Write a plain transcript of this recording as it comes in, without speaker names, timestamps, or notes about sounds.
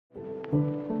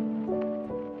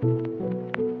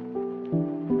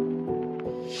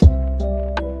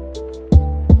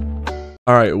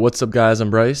Alright, what's up guys? I'm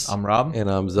Bryce. I'm Rob. And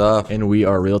I'm Zuff. And we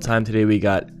are Real Time. Today we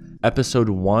got episode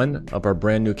 1 of our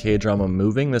brand new K-drama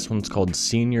Moving. This one's called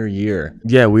Senior Year.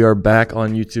 Yeah, we are back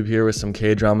on YouTube here with some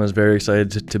K-dramas. Very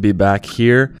excited to be back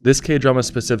here. This K-drama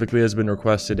specifically has been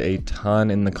requested a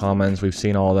ton in the comments. We've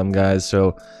seen all of them, guys,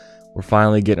 so we're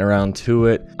finally getting around to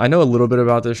it. I know a little bit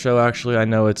about this show, actually. I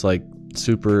know it's like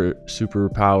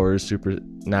superpowers,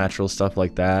 supernatural stuff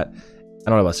like that. I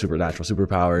don't know about supernatural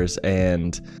superpowers,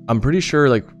 and I'm pretty sure,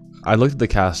 like, I looked at the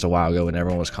cast a while ago and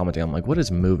everyone was commenting. I'm like, what is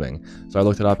moving? So I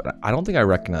looked it up. And I don't think I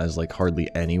recognize like hardly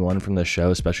anyone from the show,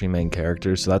 especially main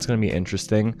characters. So that's going to be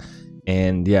interesting.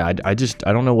 And yeah, I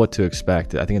don't know what to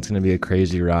expect. I think it's going to be a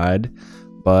crazy ride,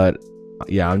 but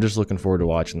yeah, I'm just looking forward to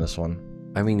watching this one.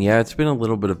 I mean, yeah, it's been a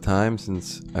little bit of time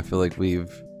since I feel like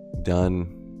we've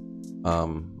done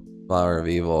Flower of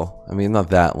Evil. I mean,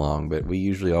 not that long, but we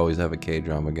usually always have a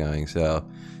K-drama going, so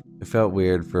it felt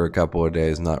weird for a couple of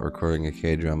days not recording a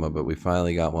K-drama, but we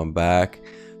finally got one back.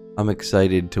 I'm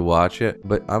excited to watch it,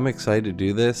 but I'm excited to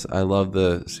do this. I love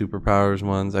the superpowers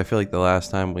ones. I feel like the last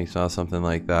time we saw something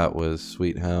like that was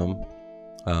Sweet Home.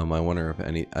 I wonder if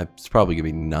it's probably gonna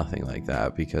be nothing like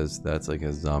that because that's like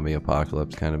a zombie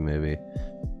apocalypse kind of movie.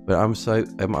 But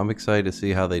I'm excited to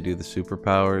see how they do the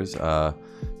superpowers.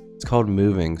 It's called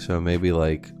Moving, so maybe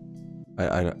like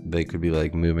they could be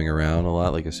like moving around a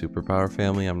lot like a superpower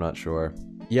family. I'm not sure.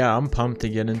 Yeah, I'm pumped to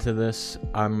get into this.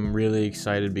 I'm really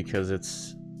excited because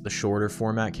it's the shorter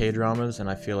format K-dramas, and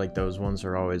I feel like those ones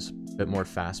are always a bit more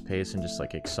fast-paced and just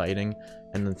like exciting.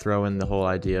 And then throw in the whole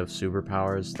idea of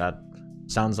superpowers. That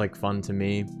sounds like fun to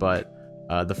me. But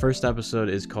the first episode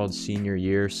is called Senior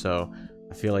Year, so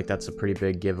I feel like that's a pretty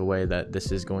big giveaway that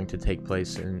this is going to take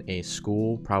place in a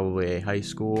school, probably a high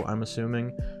school, I'm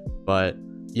assuming. But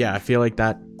yeah, I feel like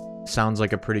that sounds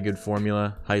like a pretty good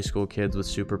formula. High school kids with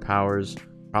superpowers,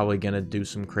 probably gonna do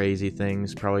some crazy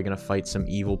things, probably gonna fight some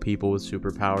evil people with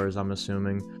superpowers, I'm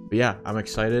assuming. But yeah, I'm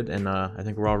excited, and I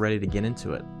think we're all ready to get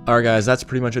into it. Alright guys, that's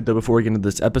pretty much it though. Before we get into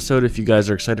this episode, if you guys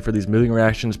are excited for these moving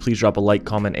reactions, please drop a like,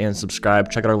 comment, and subscribe.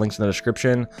 Check out our links in the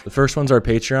description. The first one's our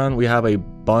Patreon. We have a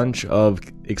bunch of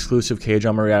exclusive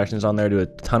K-drama reactions on there to a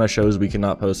ton of shows we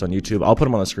cannot post on YouTube. I'll put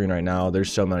them on the screen right now.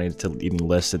 There's so many to even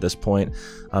list at this point.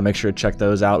 Make sure to check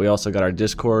those out. We also got our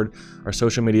Discord, our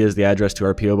social media is the address to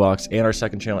our PO box, and our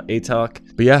second channel, A-Talk.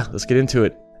 But yeah, let's get into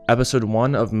it. Episode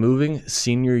 1 of Moving,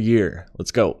 Senior Year.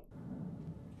 Let's go.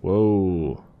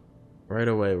 Whoa. Right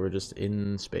away, we're just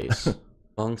in space.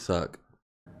 Suck.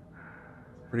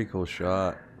 Pretty cool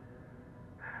shot.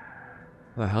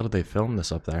 How the hell did they film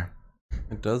this up there?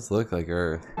 It does look like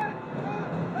Earth.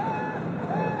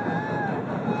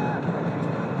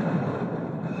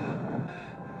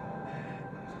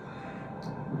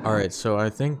 Alright, so I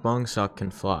think Bong-seok can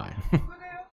fly.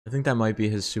 I think that might be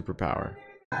his superpower.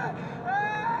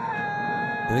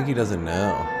 I think he doesn't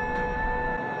know.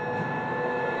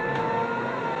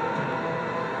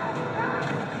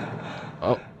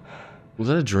 Oh, was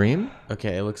that a dream?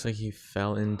 Okay, it looks like he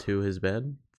fell into his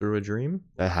bed through a dream.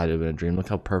 That had to have been a dream. Look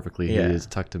how perfectly he is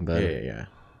tucked in bed. Yeah.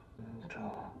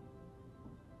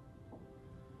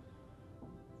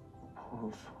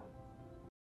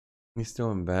 He's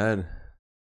still in bed.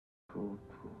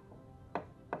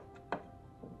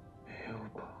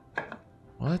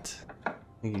 What? I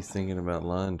think he's thinking about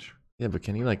lunch. Yeah, but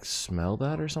can he like smell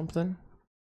that or something?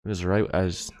 It was right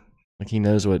as like he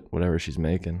knows whatever she's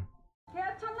making.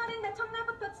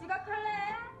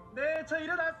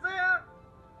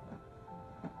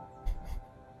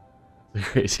 A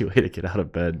crazy way to get out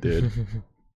of bed, dude.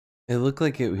 It looked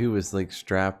like he was like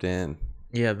strapped in.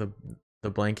 Yeah, the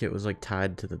blanket was like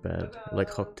tied to the bed, like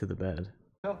hooked to the bed.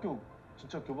 I feel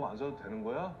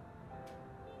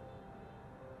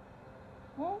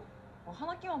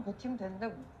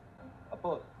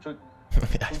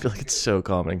like it's so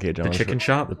common in K-dramas. The chicken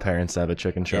shop? The parents have a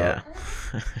chicken shop.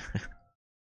 Yeah.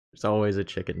 There's always a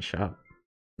chicken shop.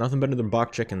 Nothing better than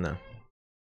bok chicken, though.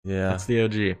 Yeah. That's the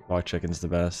OG. Bok chicken's the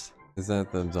best. Is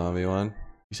that the zombie one?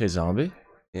 You say zombie?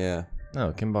 Yeah.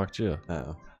 No, Kim Bok Joo.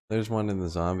 Oh. There's one in the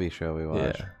zombie show we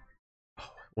watched. Yeah.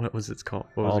 What was it called?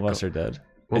 All of us are dead.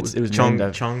 It was Chong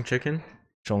chicken?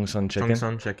 Chong Sun chicken? Chong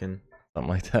Sun chicken. Something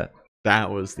like that.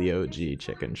 That was the OG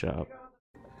chicken shop.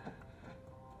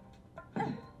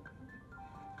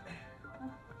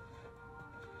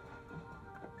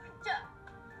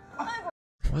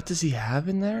 What does he have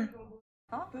in there?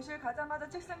 교실 가자마자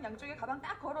책상 양쪽에 가방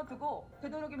딱 걸어두고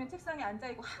되도록이면 책상에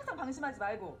앉아있고 항상 방심하지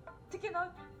말고 특히 너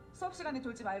수업 시간에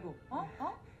졸지 말고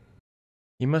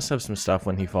He must have some stuff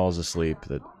when he falls asleep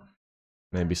that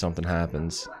maybe something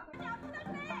happens.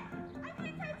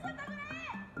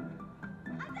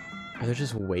 Are there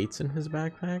just weights in his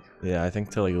backpack? Yeah, I think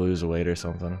to like lose weight or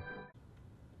something.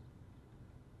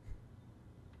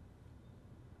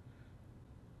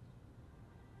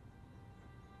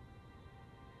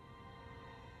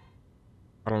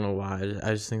 I don't know why.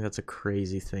 I just think that's a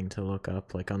crazy thing to look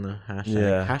up, like on the hashtag.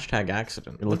 Yeah. Hashtag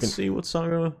accident. You're Let's looking- see what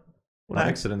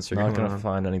accidents are Not going gonna on.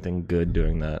 find anything good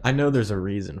doing that. I know there's a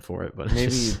reason for it, but it Maybe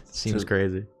just seems to-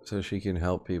 crazy. So she can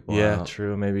help people Yeah, out.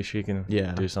 true. Maybe she can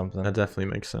Yeah, do something. That definitely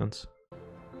makes sense.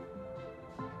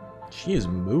 She is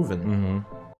moving. Mm-hmm.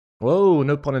 Whoa,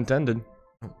 no pun intended.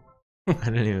 I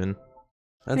didn't even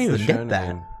That's the get show that.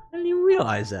 name. I didn't even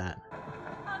realize that.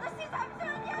 아저씨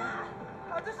잠시만요.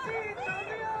 아저씨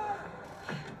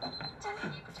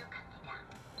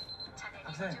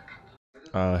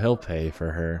저기요. He'll pay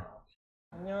for her.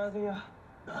 안녕하세요.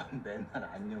 난 맨날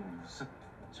안녕 무슨.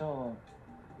 저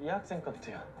이 학생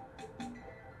같아요.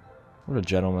 What a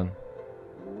gentleman.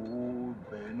 오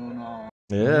매너나.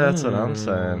 Yeah, that's what I'm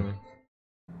saying.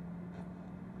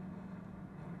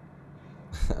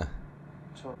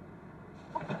 저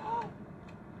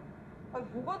아니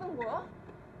뭐가 된 거야?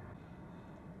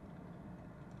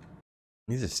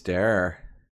 He's a starer.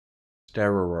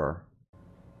 Starer.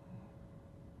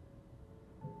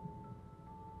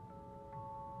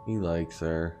 He likes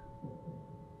her.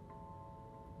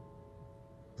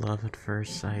 Love at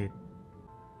first sight.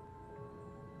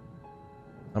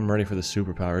 I'm ready for the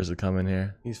superpowers to come in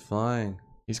here. He's flying.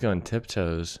 He's going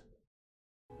tiptoes.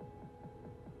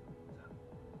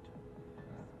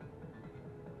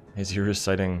 Is he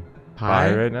reciting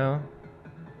pi right now?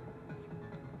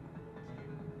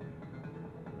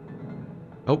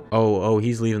 Oh,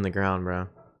 he's leaving the ground, bro.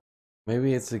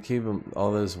 Maybe it's to keep him,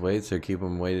 all those weights or keep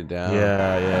him weighted down.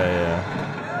 Yeah.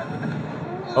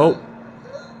 Oh.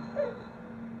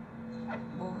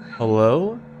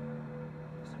 Hello?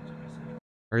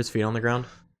 Are his feet on the ground?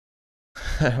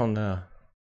 I don't know.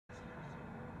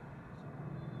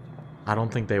 I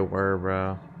don't think they were,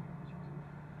 bro.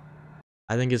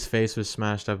 I think his face was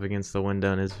smashed up against the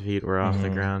window and his feet were off the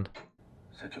ground.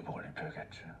 새끼복을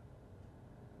입혀야겠지.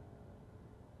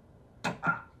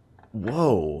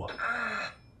 Whoa.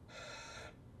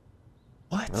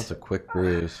 What? That's a quick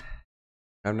bruise.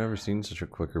 I've never seen such a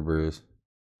quicker bruise.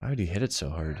 Why would he hit it so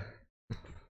hard?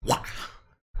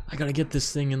 I gotta get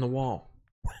this thing in the wall.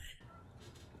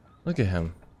 Look at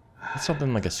him. That's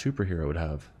something like a superhero would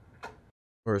have.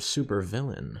 Or a super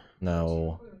villain.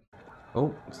 No.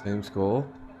 Oh, same school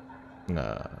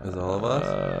Nah. as all of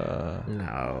us?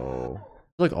 No.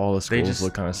 Like all the schools just-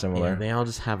 look kind of similar. Yeah, they all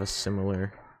just have a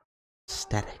similar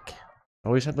aesthetic.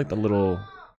 Always had like the little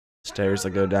stairs that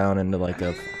go down into like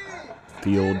a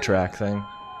field track thing.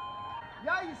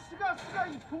 야이 쓰가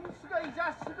이 동쓰가 이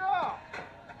자식아.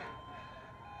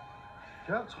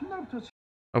 대학 첫날부터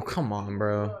Oh, come on,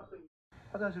 bro.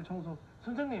 화장실 청소.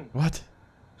 선생님, What?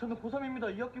 저는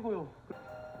고3입니다. 2학기고요.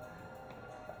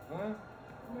 응?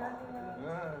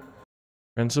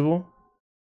 Principal?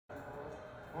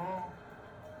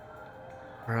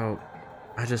 Bro,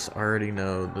 I just already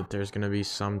know that there's gonna be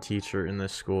some teacher in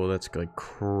this school that's like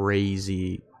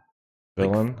crazy.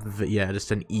 Villain? Like, yeah,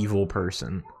 just an evil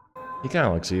person. He kind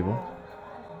of looks evil.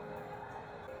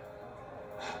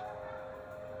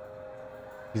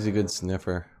 He's a good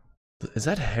sniffer. Is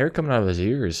that hair coming out of his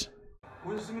ears?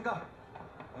 오셨습니까?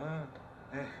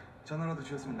 네. 전화라도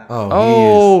주셨습니다.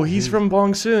 Oh, he's from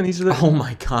Bong Soon. He's the. Oh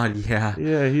my god, yeah.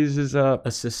 Yeah, he's his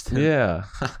Assistant. Yeah,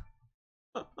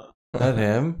 Is that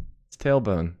him? it's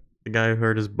tailbone. The guy who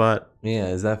hurt his butt. Yeah,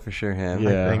 is that for sure him?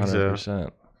 Yeah, think so.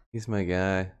 100%. He's my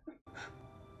guy.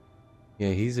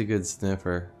 Yeah, he's a good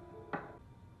sniffer.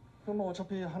 그럼 뭐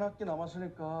어차피 한 학기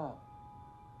남았으니까.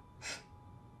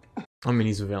 I mean,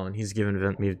 he's a villain. He's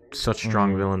given me such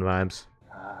strong villain vibes.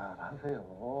 잘하세요.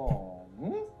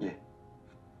 응? 예.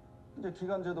 이제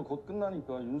기간제도 곧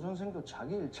끝나니까 윤 선생도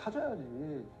자기 일 찾아야지.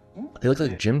 응? They look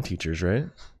like gym teachers, right?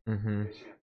 Mm-hmm.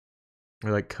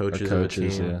 Or like Or coaches,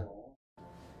 coaches, of a team. yeah.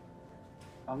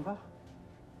 안 가?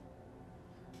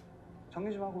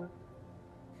 정리 좀 하고요.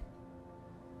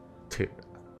 Dude,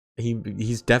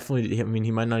 he's definitely. I mean,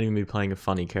 he might not even be playing a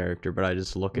funny character, but I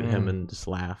just look at him and just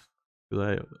laugh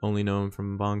because I only know him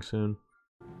from Bong Soon.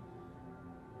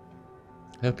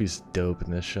 I hope he's dope in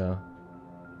this show.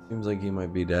 Seems like he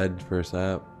might be dead first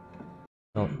app.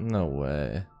 Oh, no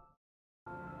way.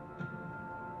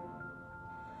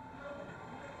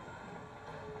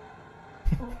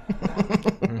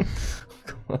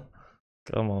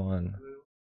 Come on.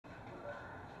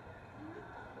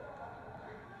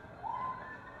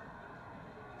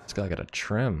 This guy got a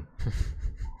trim.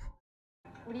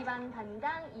 우리 반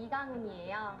반장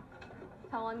이강은이에요.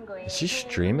 Is she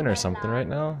streaming or something right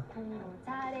now?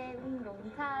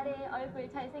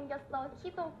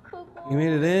 You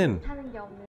made it in.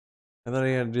 I thought I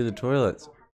had to do the toilets.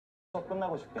 수업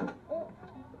끝나고 줄게.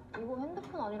 이거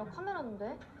핸드폰 아니라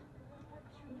카메라인데?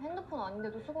 핸드폰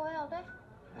아닌데도 수거해야 돼?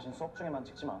 대신 수업 중에만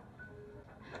찍지 마.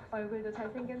 얼굴도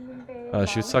잘생겼는데.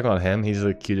 She was talking about him. He's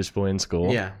the cutest boy in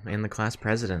school. Yeah, and the class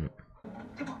president.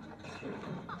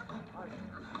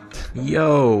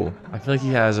 Yo! I feel like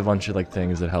he has a bunch of like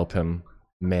things that help him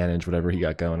manage whatever he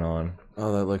got going on.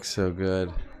 Oh, that looks so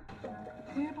good.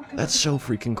 That's so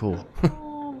freaking cool.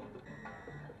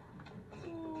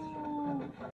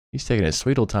 He's taking his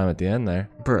sweet old time at the end there.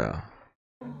 Bro.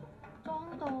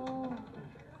 짱이다.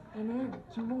 얘는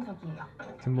김봉석이에요.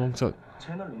 김봉석.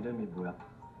 채널 이름이 뭐야?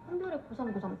 한별의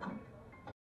고삼고삼탕.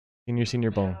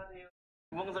 Senior bong.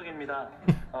 김봉석입니다.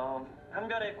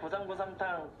 한별의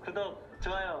고삼고삼탕 구독,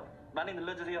 좋아요 많이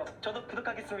눌러주세요. 저도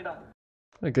구독하겠습니다.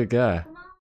 What a good guy.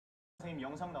 선생님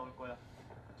영상 나올 거야.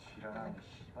 지랄한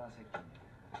씨바 새끼.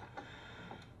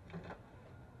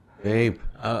 Babe.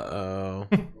 Uh-oh.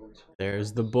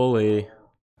 There's the bully.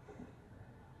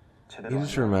 He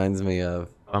just reminds me of...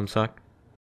 Bumsuck?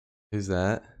 Who's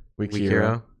that? Weak Weak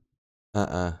hero.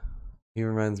 hero? He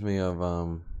reminds me of,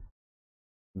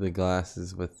 the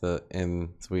glasses with the...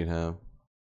 in Sweet Home.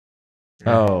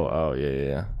 Oh,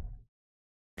 yeah.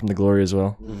 From The Glory as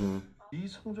well. Mm-hmm. 이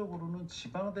성적으로는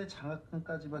지방대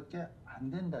장학금까지밖에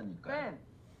안 된다니까. 네,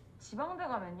 지방대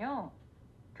가면요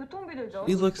교통비 들죠.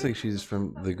 She looks like she's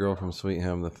from the girl from Sweet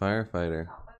Home, the firefighter.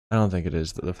 I don't think it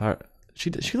is. The fire. She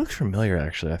looks familiar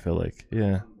actually. I feel like.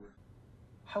 Yeah.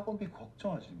 학원비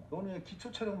걱정하지 마. 너는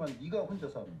기초 체력만 네가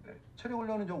혼자서 하면 돼. 체력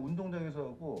훈련은 저 운동장에서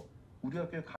하고 우리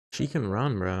학교에 가. She can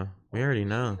run, bro. We already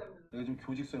know. 내가 지금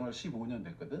교직 생활 15년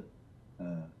됐거든.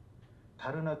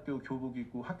 다른 학교 교복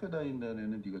입고 학교 다닌다는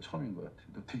애는 네가 처음인 것 같아.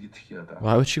 너 되게 특이하다.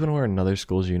 Why would she want to wear another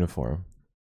school's uniform?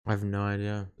 I have no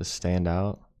idea. To stand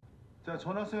out? 자,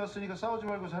 전학생 왔으니까 싸우지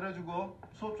말고 잘해주고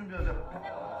수업 준비하자.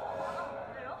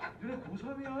 너네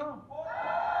고3이야.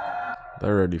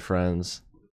 They're already friends.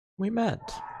 We met.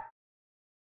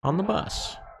 On the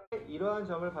bus. 이러한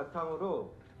점을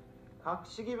바탕으로 각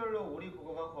시기별로 우리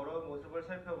국어가 걸어온 모습을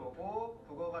살펴보고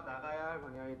국어가 나가야 할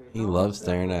방향에 대해서 He loves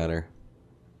staring at her.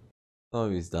 Oh,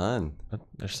 he's done.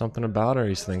 There's something about her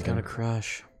he's Got a thinking.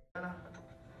 crush.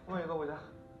 한번 읽어보자.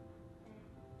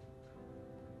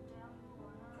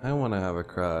 I want to have a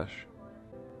crush.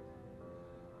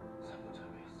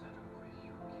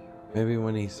 Maybe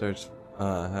when he starts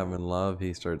having love,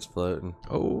 he starts floating.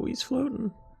 Oh, he's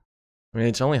floating. I mean,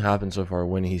 it's only happened so far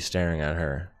when he's staring at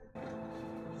her.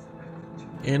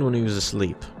 And when he was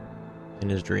asleep. In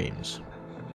his dreams.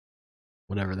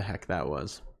 Whatever the heck that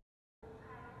was.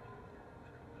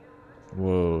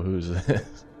 Whoa, who's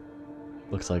this?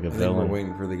 Looks like a I think we're villain.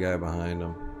 waiting for the guy behind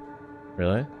him.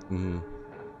 Really? Mm-hmm.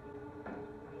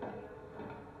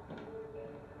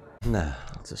 Nah.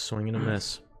 It's a swing and a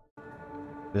miss.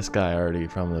 This guy already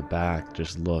from the back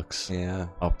just looks Yeah.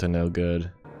 up to no good.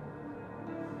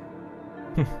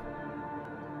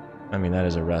 I mean, that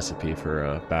is a recipe for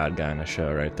a bad guy in a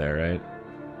show right there, right?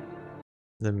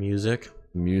 The music.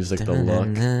 The music, the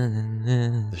look,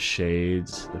 the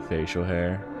shades, the facial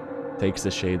hair. Takes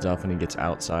the shades off when he gets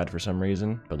outside for some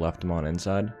reason, but left them on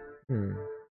inside.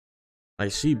 I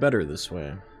see better this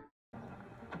way.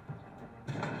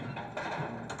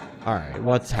 Alright,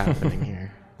 what's happening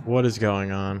here? What is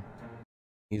going on?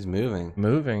 He's moving.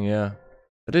 Moving, yeah.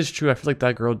 That is true. I feel like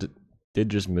that girl did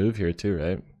just move here too,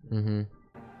 right? Mm-hmm.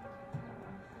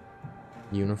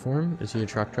 Uniform? Is he a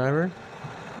truck driver?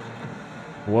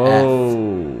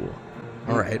 Whoa.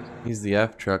 Alright. He's the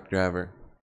F truck driver.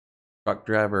 Truck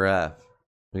driver F.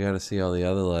 We gotta see all the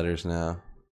other letters now.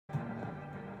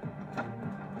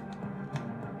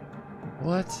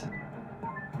 What?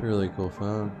 Really cool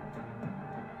phone.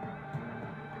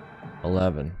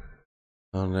 11.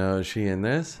 Oh no, is she in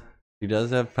this? She does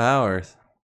have powers.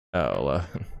 Oh,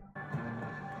 11.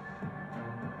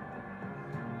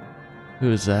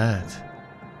 Who's that?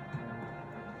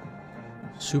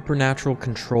 Supernatural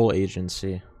Control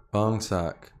Agency. Bong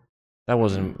sock. That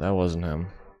wasn't him.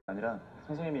 아니라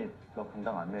선생님이 너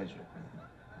분당 안내해줘.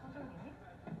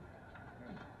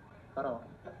 따라와.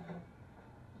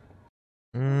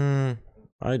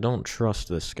 I don't trust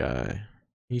this guy.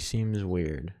 He seems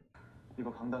weird.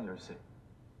 이거 강당 열쇠.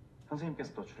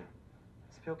 선생님께서 더 주래.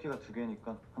 스페어 키가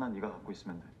 2개니까 하나 네가 갖고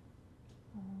있으면 돼.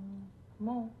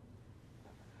 뭐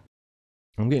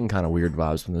I'm getting kind of weird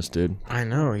vibes from this dude. I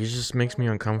know, he just makes me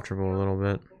uncomfortable a little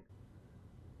bit.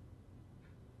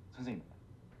 선생님,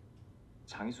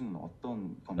 장희수는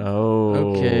어떤 겁니까? Oh.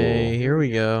 Okay, here we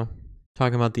go.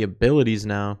 Talking about the abilities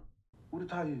now. 우리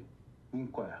다 이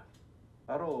문과야.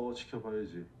 알아,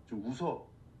 지켜봐야지. 좀 웃어.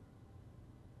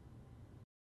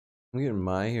 I'm getting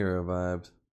My Hero vibes.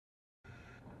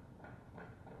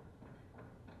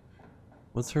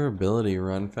 What's her ability?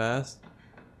 Run fast?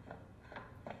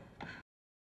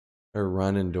 Or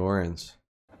run endurance?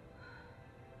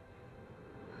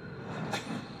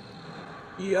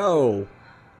 Yo.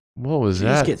 What was Did you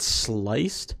that? just get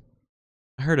sliced?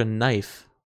 I heard a knife.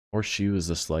 Or she was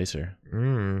the slicer.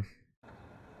 Mmm.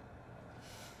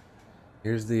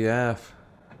 Here's the F.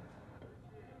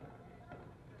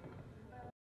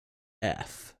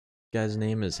 F. Guy's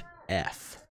name is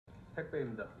F.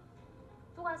 택배입니다.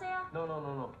 수고하세요.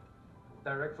 No.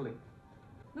 Directly.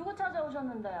 누구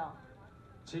찾아오셨는데요?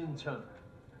 진천.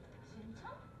 진짜?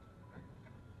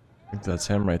 I think that's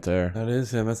him right there. That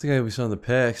is him. That's the guy we saw in the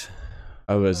pics.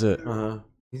 Oh, is it? Uh-huh.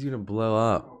 He's gonna blow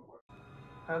up.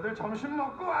 애들 점심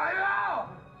먹고 와요.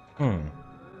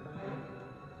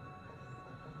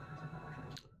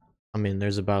 I mean,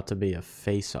 there's about to be a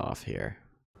face-off here.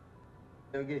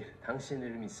 여기 당신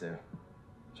이름 있어요.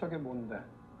 저게 뭔데?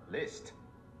 List.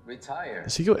 Retire.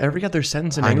 Does he go every other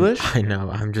sentence in I- English? I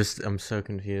know. I'm so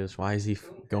confused. Why is he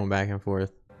going back and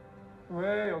forth?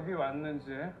 왜 여기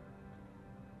왔는지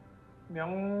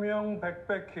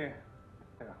명명백백히.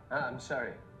 I'm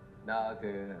sorry. 나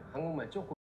그 한국말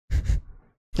조금.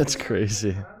 That's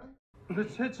crazy.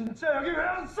 도대체 진짜 여기 왜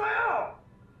왔어요?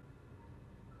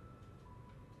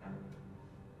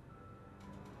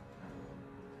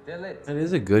 Delete. That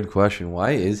is a good question.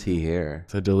 Why is he here?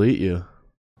 To delete you.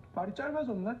 말이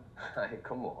짧아졌네. Hey,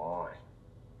 come on.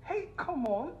 Hey, come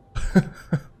on.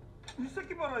 이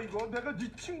새끼 봐라 이거. 내가 네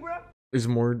친구야? Is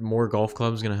more golf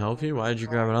clubs gonna help you? Why did you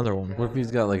grab another one? What if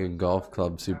he's got like a golf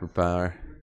club superpower?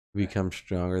 He becomes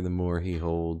stronger the more he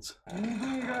holds.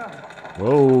 웅둥이가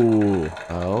Whoa.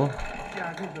 Oh?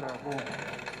 약이더라고.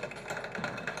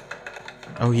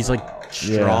 Oh, he's like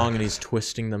strong and he's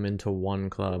twisting them into one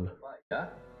club. Yeah?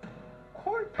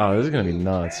 Oh, this is gonna be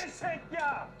nuts.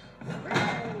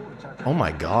 Oh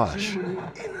my gosh.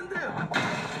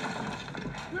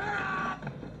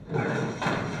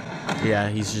 Yeah,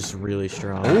 he's just really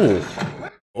strong.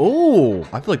 Oh. Oh.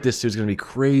 I feel like this dude's gonna be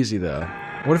crazy though.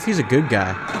 What if he's a good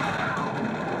guy?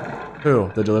 Who?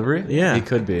 The delivery? Yeah. He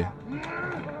could be.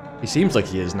 He seems like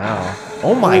he is now.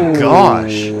 Oh my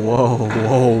gosh.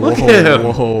 Whoa. Look at him.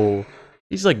 Whoa.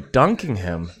 He's like dunking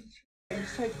him.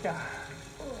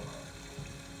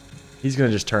 He's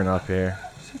gonna just turn up here.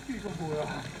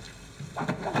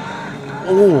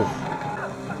 Oh.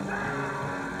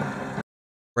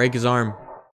 Break his arm.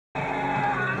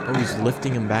 Oh, he's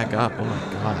lifting him back up. Oh my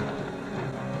god.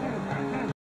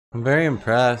 I'm very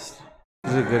impressed.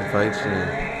 This is a good fight scene.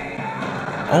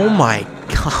 Oh my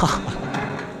god.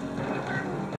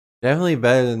 Definitely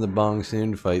better than the Bong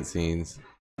Soon fight scenes.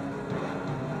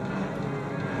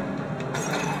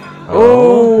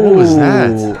 Oh. What was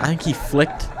that? I think he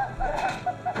flicked.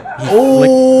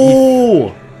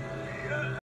 Oh.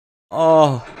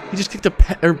 Oh. He just kicked a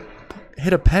pen or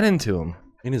hit a pen into him.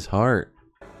 In his heart.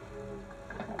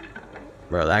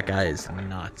 Bro, that guy is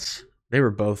nuts. They were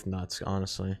both nuts,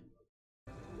 honestly.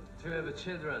 Do you have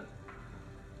children?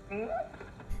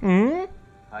 Hmm?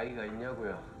 아이가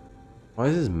있냐고요? Why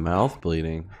is his mouth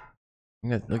bleeding?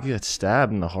 Look, he got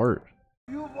stabbed in the heart.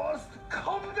 You must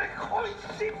come back home,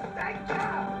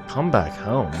 씹새끼야. Come back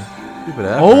home. Stupid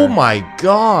Oh my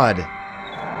god.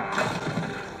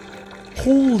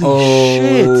 Holy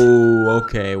shit. Oh,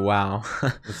 okay, wow.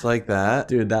 It's like that.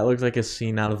 Dude, that looks like a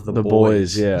scene out of The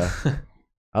boys, yeah.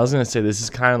 I was gonna say this is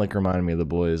kind of like reminding me of the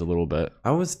boys a little bit.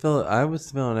 I was feeling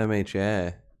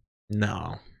MHA.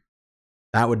 No.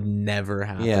 That would never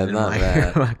happen Yeah, in not My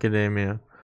that. Hero Academia.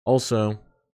 Also,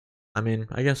 I mean,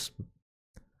 I guess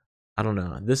I don't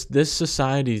know. This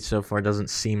society so far doesn't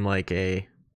seem like a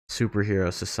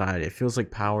superhero society. It feels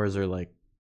like powers are like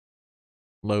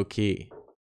low key.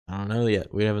 I don't know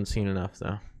yet. We haven't seen enough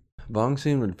though. Bong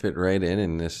Soon would fit right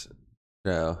in this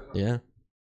show. Yeah.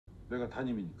 내가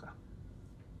담임이니까.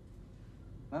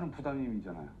 나는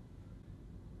부담임이잖아요.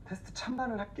 테스트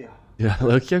찬반을 할게요. Yeah,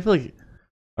 look, I feel like,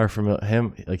 or from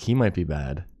him, like he might be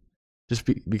bad, just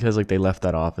because like they left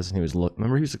that office and he was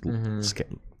remember he was like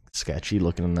sketchy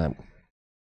looking in that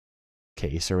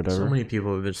case or whatever. So many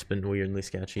people have just been weirdly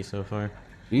sketchy so far.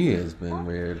 She has been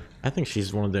weird. I think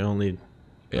she's one of the only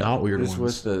not weird Just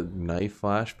ones. with the knife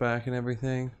flashback and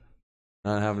everything.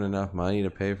 Not having enough money to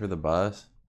pay for the bus.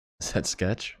 Is that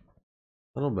sketch?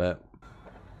 A little bit.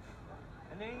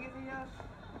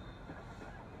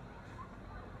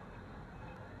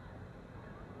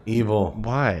 Evil.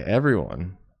 Why?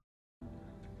 Everyone.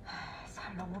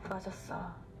 살 너무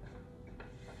맞았어.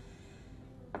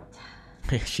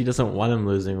 She doesn't want him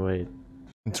losing weight.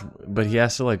 But he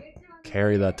has to like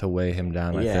carry that to weigh him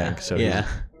down, I Yeah, think. So yeah.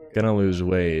 he's gonna lose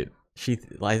weight.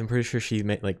 I'm pretty sure she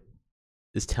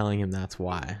is telling him that's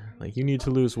why. Like, you need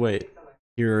to lose weight.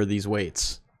 Here are these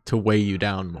weights to weigh you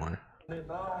down more.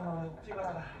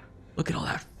 Look at all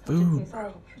that food.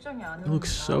 It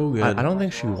looks so good. I don't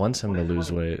think she wants him to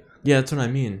lose weight. Yeah, that's what I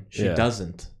mean. She Yeah.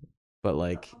 doesn't. But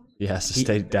like, He has to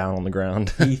stay down on the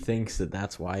ground. he thinks that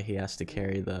that's why he has to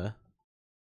carry the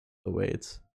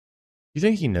weights. You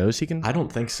think he knows he can? I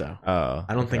don't think so. Oh,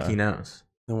 I don't think he knows.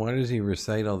 Then why does he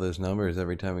recite all those numbers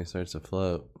every time he starts to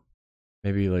float?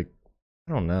 Maybe like,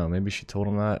 I don't know. Maybe she told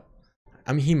him that.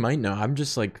 I mean, he might know. I'm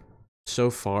just like, so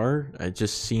far, it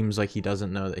just seems like he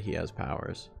doesn't know that he has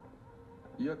powers.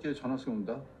 이 학기에 전학생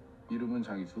온다. 이름은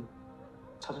장희수.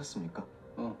 찾았습니까?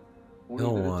 우리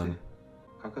Kill 그랬지. one.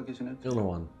 가깝게 지냈지. Kill the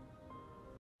one.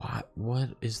 What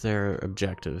is their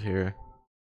objective here?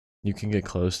 You can get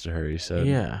close to her, he said.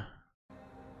 Yeah.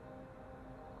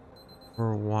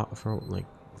 For what? For like,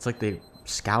 it's like they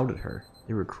scouted her.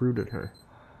 They recruited her.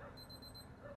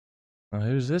 Oh,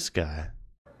 who's this guy?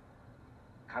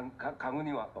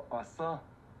 강훈이 왔어?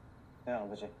 네,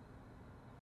 아버지.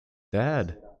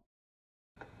 Dad.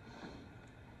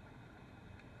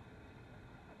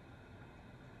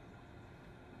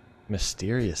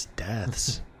 Mysterious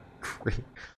deaths. Great.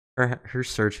 Her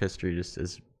search history just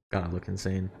is gotta look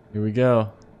insane. Here we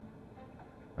go.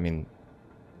 I mean,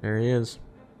 There he is.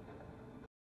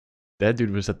 that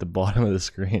dude was at the bottom of the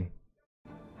screen.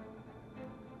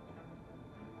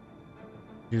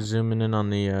 You're zooming in on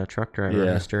the truck driver,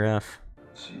 Yeah. Mr. F.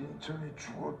 진천이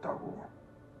죽었다고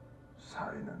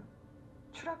사인은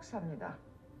추락사입니다.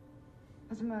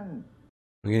 하지만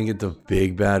We're gonna get the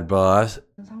big bad boss.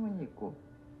 상흔이 있고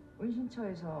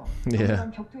은신처에서 Yeah.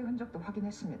 정밀한 격투의 흔적도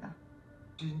확인했습니다.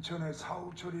 진천의 사후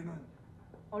처리는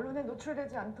언론에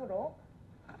노출되지 않도록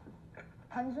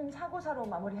단순 사고사로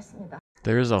마무리했습니다.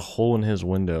 There's a hole in his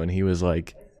window, and he was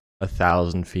like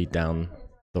 1,000 feet down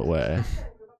the way.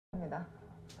 입니다.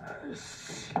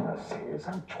 아이씨나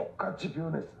세상 족같이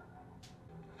변했어.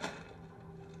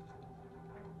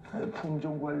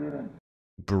 품종 관리는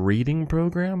Breeding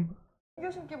program?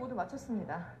 교신께 모두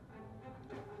마쳤습니다.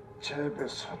 재배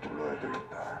서둘러야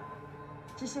되겠다.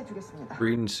 지시해 주겠습니다.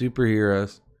 Breeding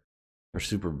superheroes. Or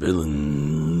super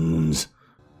villains.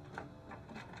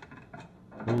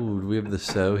 Ooh, do we have the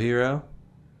So hero?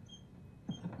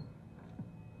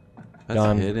 That's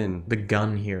Gun. hidden. The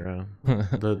gun hero.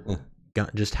 The gun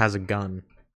just has a gun.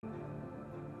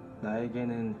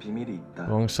 나에게는 비밀이 있다.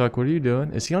 Bongsuck, what are you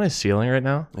doing? Is he on his ceiling right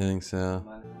now? I think so.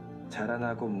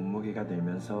 자라나고 몸무게가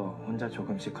늘면서 혼자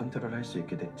조금씩 컨트롤할 수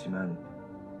있게 됐지만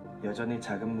여전히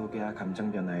작은 무게와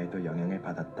감정 변화에도 영향을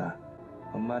받았다.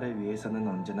 엄마를 위해서는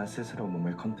언제나 스스로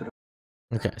몸을 컨트롤.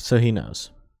 Okay, so he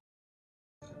knows.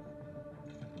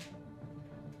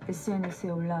 SNS에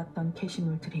올라왔던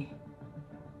게시물들이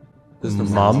This is the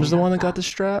Mom's the one that got the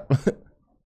strap?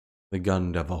 The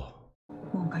gun devil.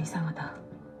 뭔가 이상하다.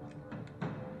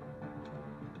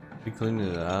 She cleaned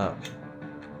it up.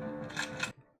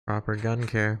 Proper gun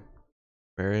care.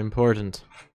 Very important.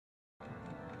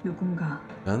 누군가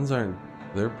Guns aren't.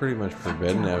 They're pretty much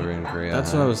forbidden ever in Korea.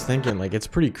 That's what I was thinking. Like, it's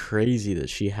pretty crazy that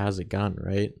she has a gun,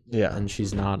 right? Yeah. And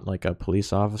she's not like a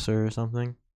police officer or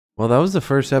something. Well, that was the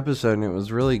first episode, and it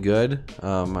was really good.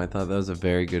 I thought that was a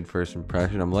very good first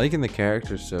impression. I'm liking the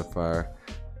characters so far.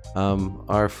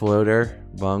 Our floater,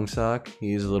 Bongsuck,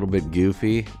 he's a little bit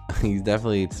goofy. He's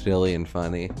definitely silly and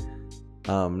funny.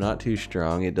 Not too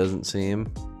strong, it doesn't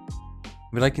seem.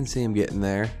 But I can see him getting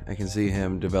there. I can see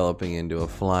him developing into a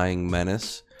flying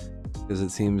menace. Because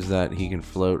it seems that he can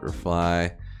float or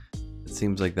fly. It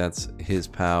seems like that's his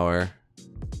power.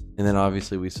 And then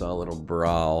obviously we saw a little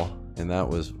brawl. And that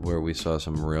was where we saw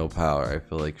some real power. I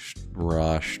feel like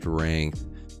raw strength.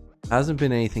 Hasn't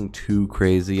been anything too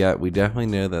crazy yet. We definitely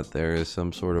know that there is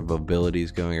some sort of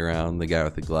abilities going around. The guy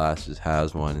with the glasses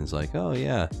has one. He's like, oh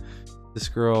yeah, this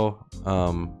girl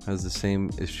has the same.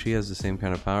 If she has the same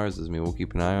kind of powers as me, we'll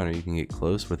keep an eye on her. You can get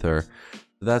close with her.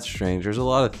 But that's strange. There's a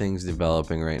lot of things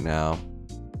developing right now,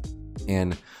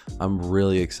 and I'm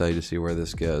really excited to see where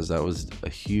this goes. That was a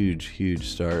huge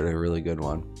start, a really good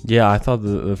one. Yeah, I thought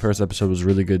the first episode was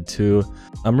really good too.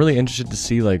 I'm really interested to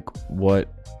see like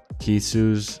what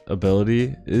Kisu's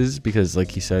ability is, because like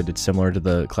he said, it's similar to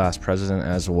the class president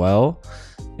as well.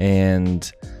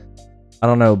 And I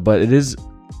don't know, but it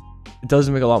does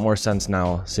make a lot more sense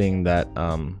now, seeing that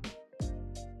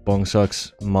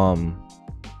Bongsuck's mom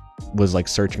was like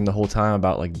searching the whole time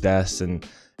about like deaths and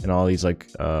all these like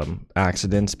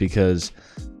accidents, because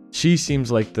she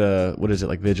seems like the, what is it,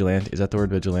 like vigilante? Is that the word,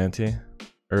 vigilante?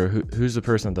 Or who's the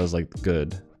person that does like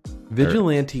good?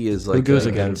 Vigilante is like who goes a,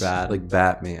 against bad, like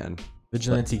Batman.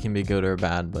 Vigilante can be good or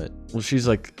bad, but well, she's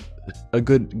like a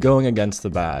good, going against the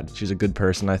bad. She's a good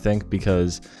person, I think,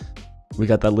 because we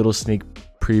got that little sneak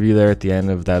preview there at the end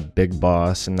of that big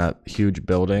boss in that huge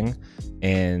building,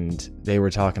 and they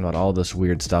were talking about all this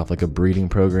weird stuff like a breeding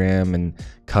program and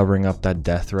covering up that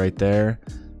death right there,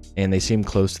 and they seem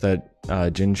close to that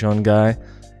Jinchon guy,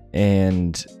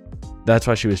 and that's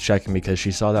why she was checking, because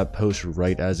she saw that post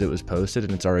right as it was posted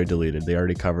and it's already deleted. They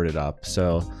already covered it up.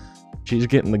 So she's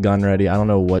getting the gun ready. I don't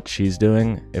know what she's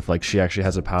doing, if like she actually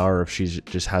has a power, or if she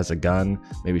just has a gun.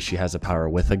 Maybe she has a power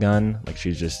with a gun, like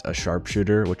she's just a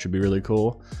sharpshooter, which would be really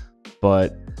cool.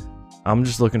 But I'm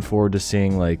just looking forward to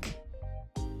seeing like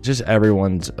just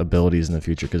everyone's abilities in the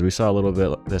future, because we saw a little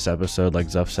bit this episode, like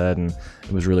Zuff said, and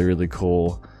it was really, really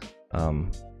cool.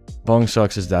 Bong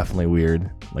Sucks is definitely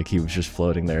weird. Like he was just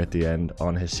floating there at the end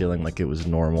on his ceiling like it was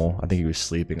normal. I think he was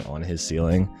sleeping on his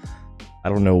ceiling. I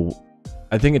don't know.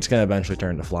 I think it's gonna eventually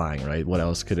turn to flying, right? What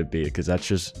else could it be? Because that's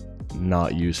just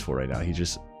not useful right now. He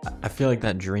just, I feel like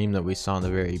that dream that we saw in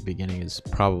the very beginning is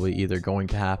probably either going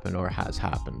to happen or has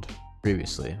happened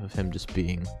previously, of him just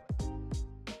being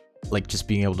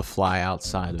able to fly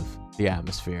outside of the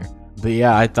atmosphere. But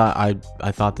yeah, I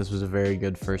thought this was a very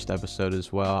good first episode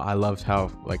as well. I loved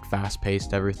how like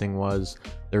fast-paced everything was.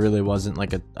 There really wasn't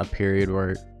like a period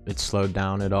where it slowed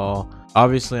down at all.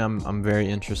 Obviously, I'm very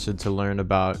interested to learn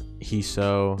about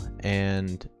Hiso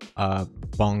and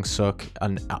Bong Suk,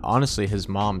 and honestly his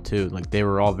mom too. Like they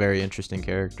were all very interesting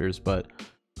characters, but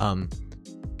I'm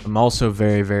also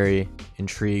very, very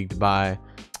intrigued by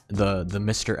the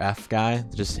Mr. F guy.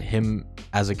 Just him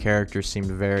as a character seemed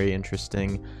very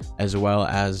interesting, as well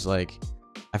as like,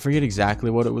 I forget exactly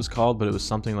what it was called, but it was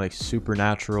something like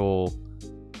Supernatural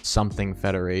something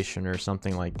Federation or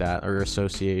something like that, or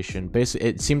association. Basically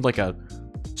it seemed like a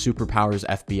superpowers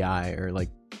FBI or like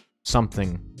some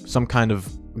kind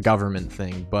of government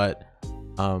thing. But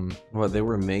well, they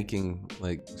were making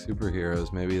like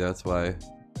superheroes, maybe that's why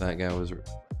that guy was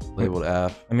labeled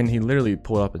F. I mean, he literally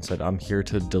pulled up and said, "I'm here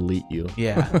to delete you."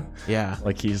 Yeah. Yeah.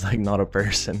 Like he's like not a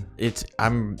person.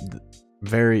 I'm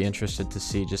very interested to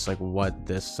see just like what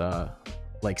this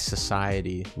like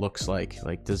society looks like.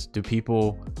 Like do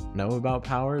people know about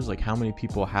powers? Like how many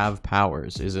people have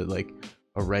powers? Is it like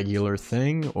a regular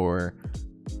thing, or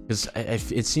because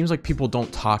it seems like people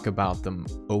don't talk about them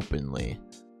openly.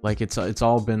 Like it's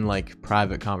all been like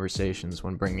private conversations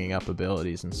when bringing up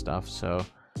abilities and stuff. So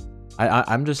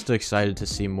I'm just excited to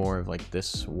see more of like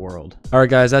this world. All right,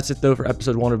 guys, that's it though for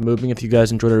episode 1 of Moving. If you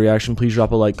guys enjoyed our reaction, please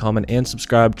drop a like, comment, and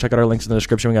subscribe. Check out our links in the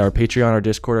description. We got our Patreon, our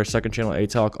Discord, our second channel,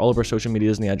 A-Talk, all of our social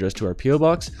medias, and the address to our PO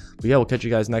box. But yeah, we'll catch you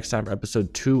guys next time for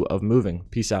episode 2 of Moving.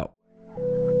 Peace out.